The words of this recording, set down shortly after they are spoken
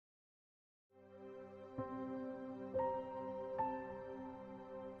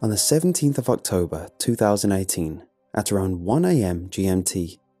On the 17th of October 2018, at around 1 AM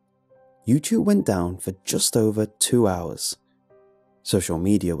GMT, YouTube went down for just over 2 hours. Social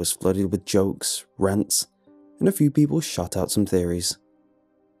media was flooded with jokes, rants, and a few people shot out some theories.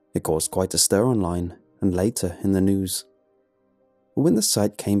 It caused quite a stir online and later in the news. But when the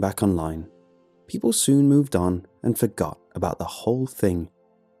site came back online, people soon moved on and forgot about the whole thing.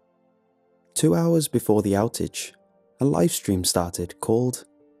 2 hours before the outage, a live stream started called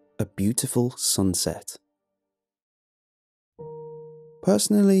A Beautiful Sunset.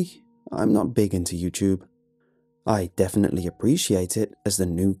 Personally, I'm not big into YouTube. I definitely appreciate it as the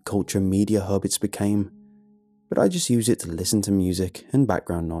new culture media hub it's became, but I just use it to listen to music and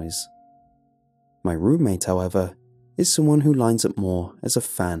background noise. My roommate, however, is someone who lines up more as a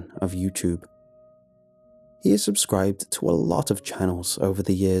fan of YouTube. He has subscribed to a lot of channels over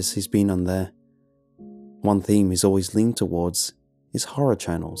the years he's been on there. One theme he's always leaned towards is horror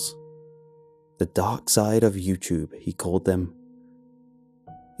channels. The dark side of YouTube, he called them.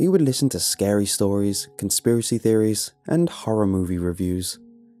 He would listen to scary stories, conspiracy theories, and horror movie reviews.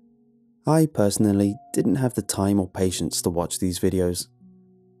 I personally didn't have the time or patience to watch these videos,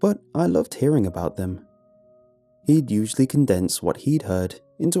 but I loved hearing about them. He'd usually condense what he'd heard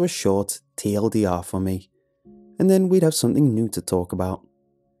into a short TLDR for me, and then we'd have something new to talk about.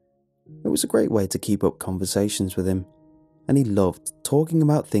 It was a great way to keep up conversations with him, and he loved talking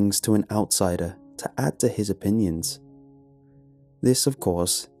about things to an outsider to add to his opinions. This, of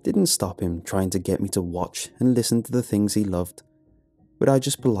course, didn't stop him trying to get me to watch and listen to the things he loved, but I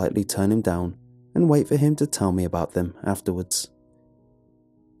just politely turn him down and wait for him to tell me about them afterwards.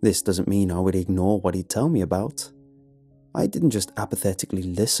 This doesn't mean I would ignore what he'd tell me about. I didn't just apathetically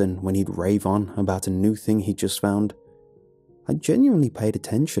listen when he'd rave on about a new thing he'd just found. I genuinely paid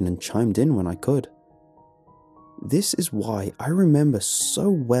attention and chimed in when I could. This is why I remember so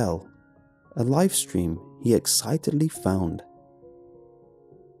well a live stream he excitedly found.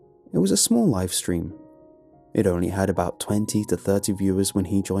 It was a small live stream. It only had about 20 to 30 viewers when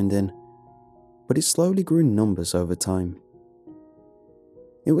he joined in, but it slowly grew in numbers over time.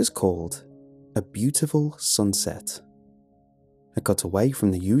 It was called A Beautiful Sunset. I got away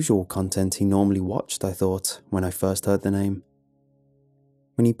from the usual content he normally watched, I thought, when I first heard the name.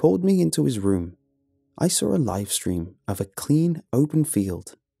 When he pulled me into his room, I saw a live stream of a clean, open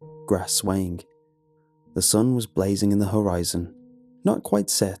field, grass swaying. The sun was blazing in the horizon, not quite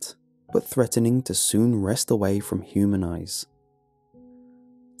set, but threatening to soon wrest away from human eyes.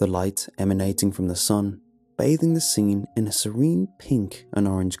 The light emanating from the sun, bathing the scene in a serene pink and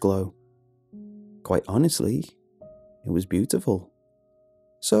orange glow. Quite honestly, it was beautiful.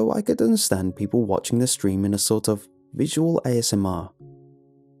 So I could understand people watching the stream in a sort of visual ASMR.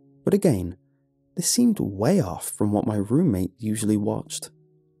 But again, this seemed way off from what my roommate usually watched.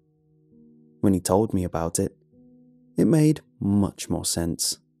 When he told me about it, it made much more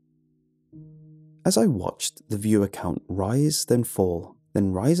sense. As I watched the viewer count rise, then fall,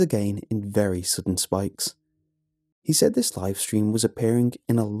 then rise again in very sudden spikes, he said this livestream was appearing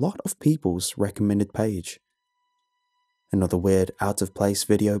in a lot of people's recommended page. Another weird out-of-place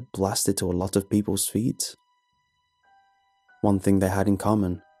video blasted to a lot of people's feeds. One thing they had in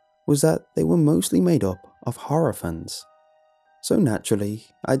common was that they were mostly made up of horror fans, so naturally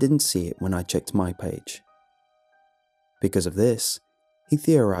I didn't see it when I checked my page. Because of this, he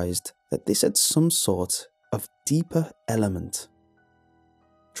theorized that this had some sort of deeper element.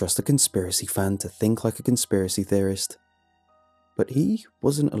 Trust a conspiracy fan to think like a conspiracy theorist. But he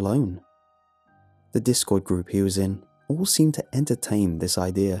wasn't alone. The Discord group he was in all seemed to entertain this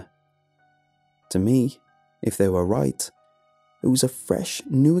idea. To me, if they were right, it was a fresh,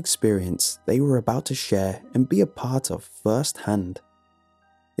 new experience they were about to share and be a part of firsthand.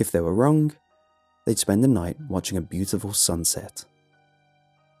 If they were wrong, they'd spend the night watching a beautiful sunset.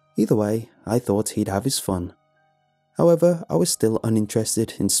 Either way, I thought he'd have his fun. However, I was still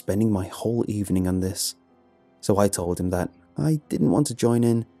uninterested in spending my whole evening on this, so I told him that I didn't want to join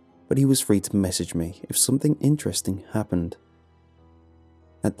in, but he was free to message me if something interesting happened.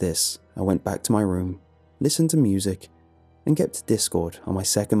 At this, I went back to my room, listened to music, and kept Discord on my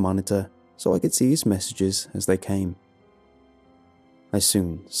second monitor so I could see his messages as they came. I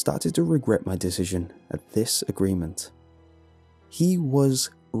soon started to regret my decision at this agreement. He was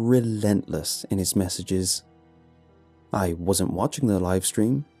relentless in his messages. I wasn't watching the live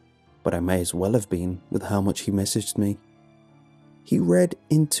stream, but I may as well have been with how much he messaged me. He read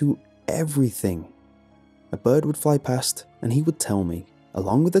into everything. A bird would fly past and he would tell me,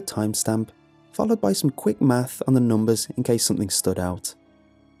 along with a timestamp, followed by some quick math on the numbers in case something stood out.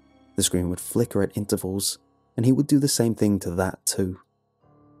 The screen would flicker at intervals, and he would do the same thing to that too.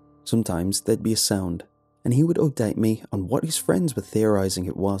 Sometimes there'd be a sound, and he would update me on what his friends were theorizing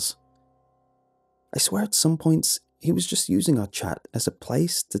it was. I swear at some points he was just using our chat as a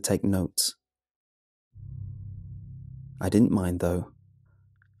place to take notes. I didn't mind though.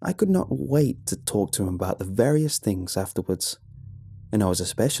 I could not wait to talk to him about the various things afterwards, and I was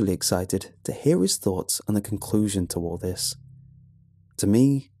especially excited to hear his thoughts on the conclusion to all this. To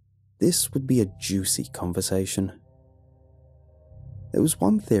me, this would be a juicy conversation. There was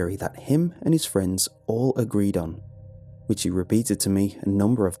one theory that him and his friends all agreed on, which he repeated to me a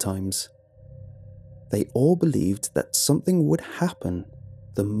number of times. They all believed that something would happen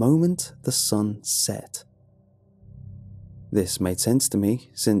the moment the sun set. This made sense to me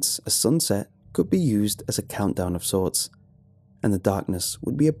since a sunset could be used as a countdown of sorts, and the darkness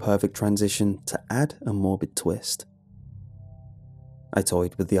would be a perfect transition to add a morbid twist. I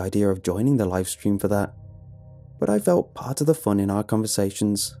toyed with the idea of joining the livestream for that, but I felt part of the fun in our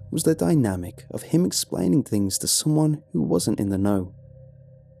conversations was the dynamic of him explaining things to someone who wasn't in the know.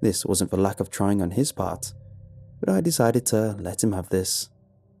 This wasn't for lack of trying on his part, but I decided to let him have this.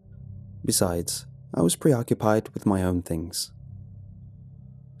 Besides, I was preoccupied with my own things.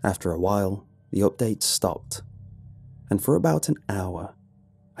 After a while, the updates stopped, and for about an hour,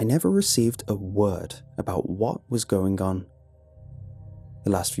 I never received a word about what was going on.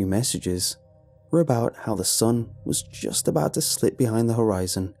 The last few messages were about how the sun was just about to slip behind the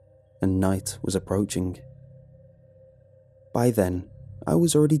horizon and night was approaching. By then, I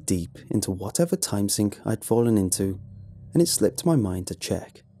was already deep into whatever time sink I'd fallen into, and it slipped my mind to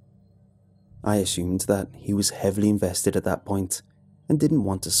check. I assumed that he was heavily invested at that point and didn't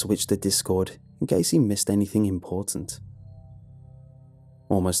want to switch to Discord in case he missed anything important.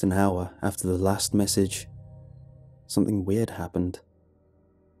 Almost an hour after the last message, something weird happened.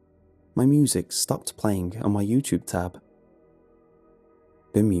 My music stopped playing on my YouTube tab.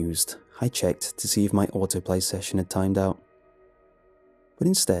 Bemused, I checked to see if my autoplay session had timed out. But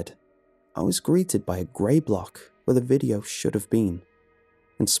instead, I was greeted by a grey block where the video should have been,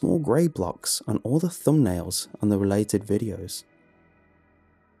 and small grey blocks on all the thumbnails on the related videos.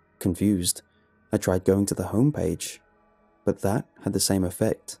 Confused, I tried going to the homepage, but that had the same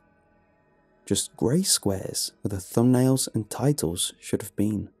effect. Just grey squares where the thumbnails and titles should have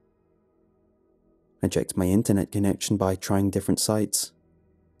been. I checked my internet connection by trying different sites.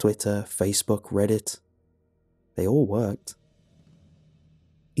 Twitter, Facebook, Reddit. They all worked.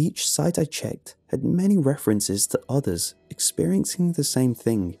 Each site I checked had many references to others experiencing the same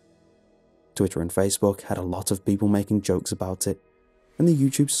thing. Twitter and Facebook had a lot of people making jokes about it, and the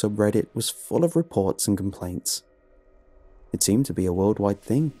YouTube subreddit was full of reports and complaints. It seemed to be a worldwide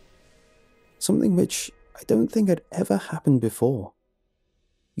thing. Something which I don't think had ever happened before.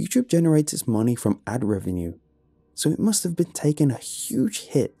 YouTube generates its money from ad revenue, so it must have been taking a huge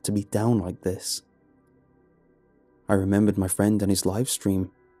hit to be down like this. I remembered my friend and his live stream,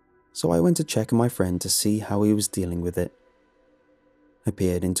 so I went to check on my friend to see how he was dealing with it. I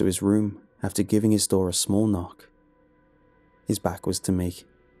peered into his room after giving his door a small knock. His back was to me,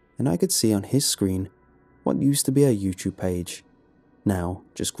 and I could see on his screen what used to be a YouTube page, now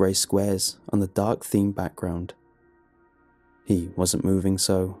just grey squares on the dark theme background. He wasn't moving,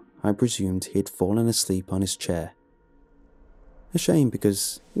 so I presumed he had fallen asleep on his chair. A shame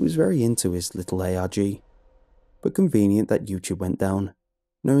because he was very into his little ARG, but convenient that YouTube went down,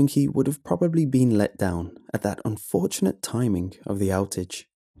 knowing he would have probably been let down at that unfortunate timing of the outage.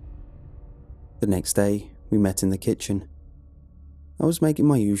 The next day, we met in the kitchen. I was making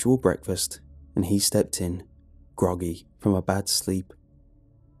my usual breakfast, and he stepped in, groggy from a bad sleep.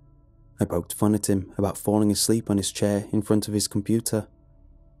 I poked fun at him about falling asleep on his chair in front of his computer.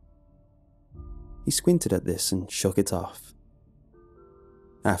 He squinted at this and shook it off.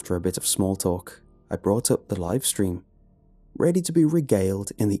 After a bit of small talk, I brought up the live stream, ready to be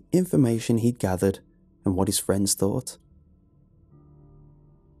regaled in the information he'd gathered and what his friends thought.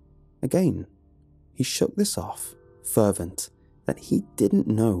 Again, he shook this off, fervent that he didn't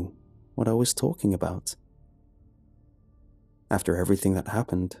know what I was talking about. After everything that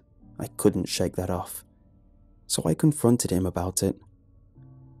happened, I couldn't shake that off, so I confronted him about it.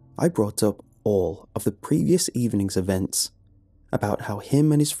 I brought up all of the previous evening's events, about how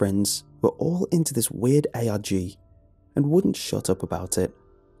him and his friends were all into this weird ARG and wouldn't shut up about it,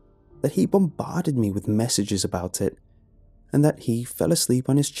 that he bombarded me with messages about it, and that he fell asleep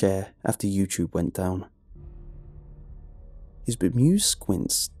on his chair after YouTube went down. His bemused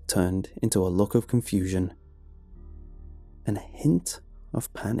squints turned into a look of confusion and a hint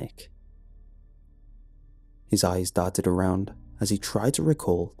of panic. His eyes darted around as he tried to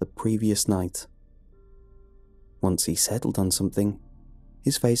recall the previous night. Once he settled on something,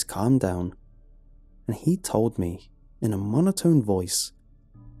 his face calmed down, and he told me in a monotone voice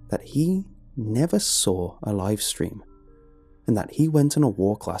that he never saw a live stream and that he went on a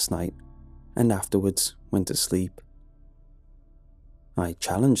walk last night and afterwards went to sleep. I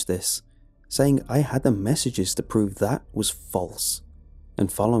challenged this, saying I had the messages to prove that was false,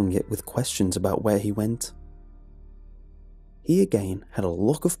 and following it with questions about where he went. He again had a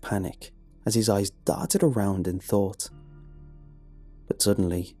look of panic as his eyes darted around in thought. But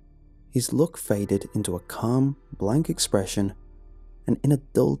suddenly, his look faded into a calm, blank expression, and in a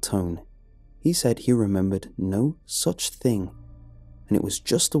dull tone, he said he remembered no such thing, and it was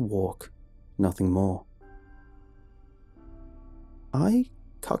just a walk, nothing more. I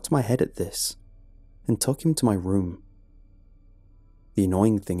cocked my head at this and took him to my room. The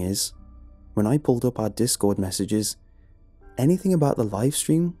annoying thing is, when I pulled up our Discord messages, anything about the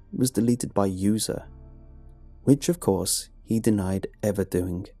livestream was deleted by user, which of course he denied ever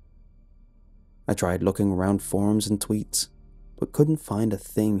doing. I tried looking around forums and tweets, but couldn't find a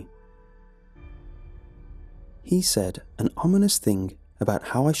thing. He said an ominous thing about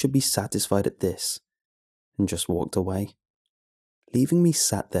how I should be satisfied at this, and just walked away, leaving me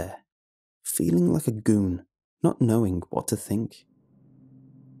sat there, feeling like a goon, not knowing what to think.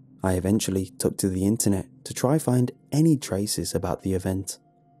 I eventually took to the internet to try find any traces about the event,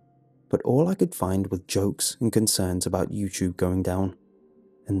 but all I could find were jokes and concerns about YouTube going down,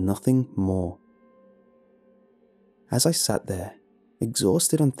 and nothing more. As I sat there,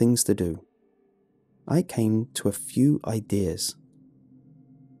 exhausted on things to do, I came to a few ideas.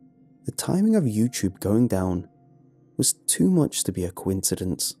 The timing of YouTube going down was too much to be a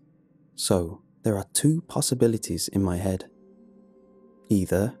coincidence, so there are two possibilities in my head.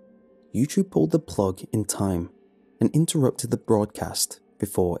 Either YouTube pulled the plug in time and interrupted the broadcast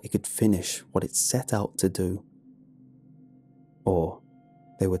before it could finish what it set out to do, or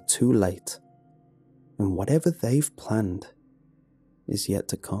they were too late, and whatever they've planned is yet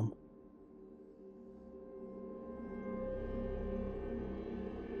to come.